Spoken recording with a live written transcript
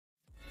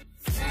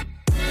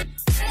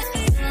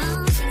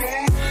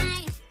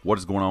What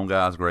is going on,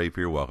 guys? Grave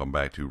here. Welcome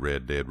back to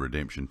Red Dead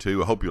Redemption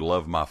 2. I hope you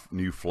love my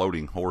new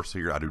floating horse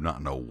here. I do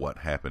not know what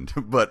happened.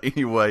 But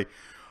anyway,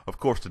 of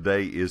course,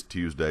 today is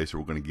Tuesday, so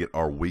we're going to get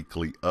our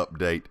weekly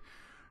update.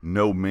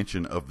 No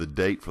mention of the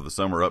date for the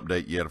summer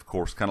update yet. Of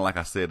course, kind of like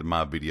I said in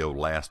my video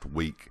last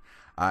week,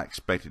 I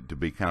expect it to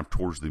be kind of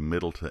towards the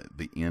middle to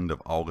the end of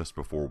August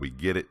before we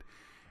get it.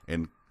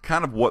 And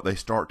kind of what they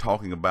start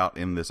talking about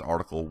in this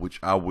article, which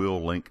I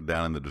will link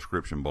down in the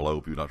description below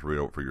if you'd like to read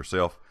it for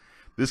yourself.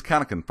 This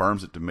kind of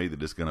confirms it to me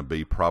that it's going to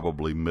be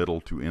probably middle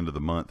to end of the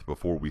month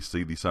before we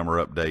see the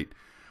summer update.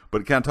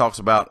 But it kind of talks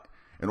about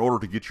in order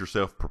to get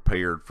yourself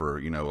prepared for,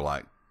 you know,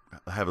 like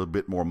have a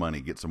bit more money,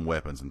 get some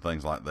weapons and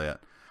things like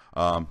that.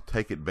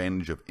 Take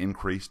advantage of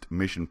increased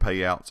mission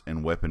payouts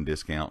and weapon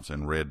discounts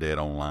in Red Dead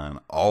Online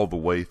all the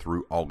way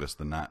through August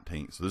the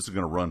 19th. So this is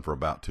going to run for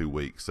about 2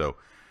 weeks. So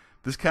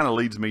this kind of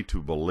leads me to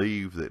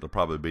believe that it'll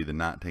probably be the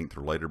 19th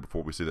or later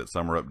before we see that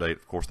summer update.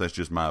 Of course, that's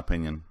just my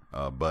opinion,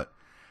 but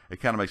it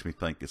kind of makes me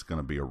think it's going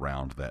to be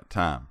around that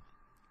time.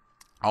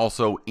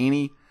 Also,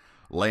 any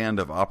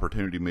Land of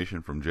Opportunity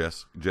mission from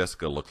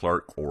Jessica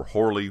Leclerc or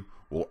Horley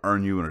will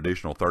earn you an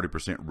additional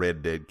 30%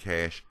 Red Dead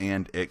cash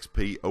and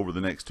XP over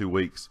the next 2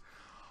 weeks.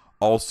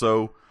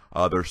 Also,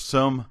 there's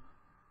some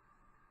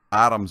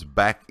items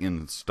back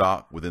in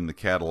stock within the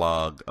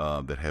catalog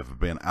that have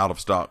been out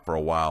of stock for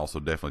a while, so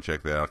definitely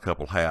check that out. A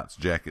couple hats,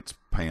 jackets,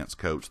 pants,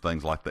 coats,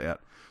 things like that.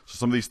 So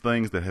some of these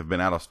things that have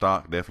been out of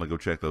stock, definitely go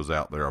check those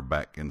out. They are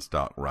back in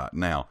stock right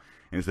now.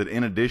 And it said,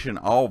 in addition,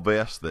 all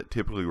vests that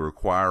typically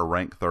require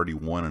rank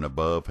 31 and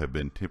above have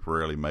been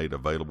temporarily made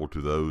available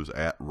to those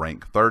at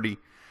rank 30.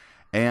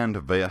 And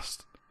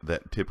vests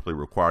that typically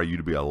require you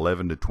to be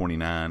 11 to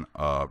 29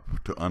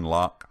 to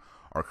unlock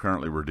are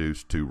currently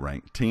reduced to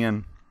rank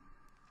 10.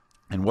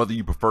 And whether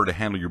you prefer to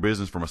handle your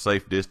business from a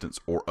safe distance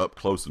or up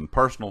close and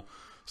personal,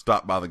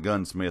 stop by the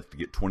gunsmith to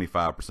get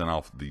 25%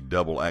 off the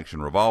double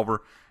action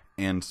revolver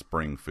and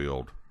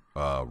Springfield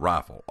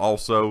rifle.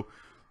 Also,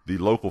 the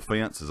local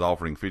fence is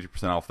offering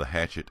 50% off the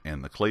hatchet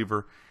and the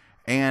cleaver.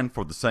 And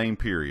for the same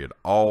period,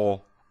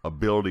 all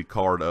ability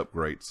card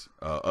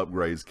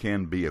upgrades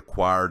can be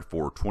acquired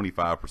for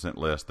 25%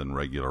 less than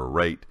regular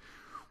rate,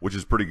 which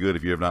is pretty good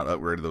if you have not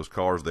upgraded those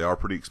cars. They are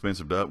pretty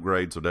expensive to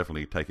upgrade, so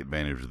definitely take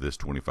advantage of this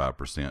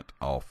 25%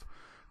 off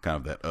kind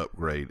of that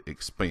upgrade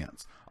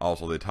expense.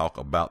 Also, they talk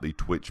about the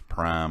Twitch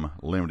Prime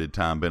limited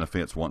time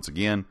benefits once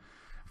again.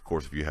 Of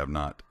course, if you have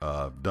not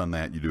done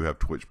that, you do have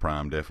Twitch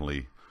Prime.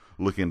 Definitely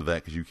look into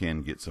that because you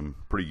can get some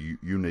pretty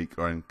unique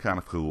and kind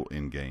of cool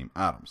in-game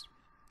items.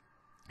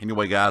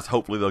 Anyway, guys,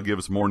 hopefully they'll give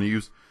us more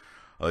news.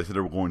 They said they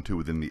were going to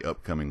within the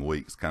upcoming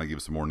weeks, kind of give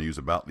us some more news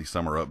about the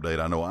summer update.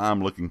 I know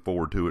I'm looking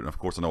forward to it. And, of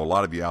course, I know a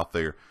lot of you out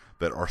there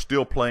that are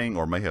still playing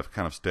or may have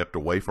kind of stepped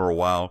away for a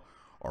while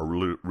are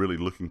really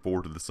looking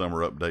forward to the summer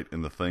update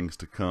and the things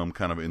to come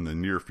kind of in the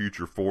near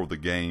future for the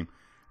game.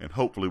 And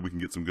hopefully we can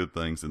get some good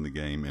things in the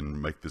game and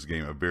make this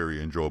game a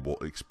very enjoyable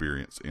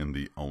experience in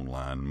the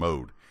online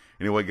mode.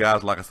 Anyway,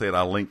 guys, like I said,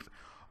 I linked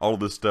all of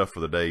this stuff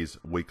for the day's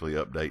weekly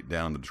update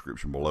down in the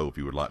description below if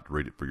you would like to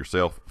read it for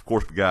yourself. Of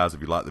course, guys,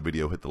 if you like the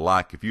video, hit the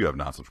like. If you have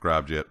not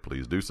subscribed yet,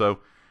 please do so.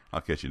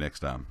 I'll catch you next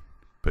time.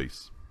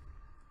 Peace.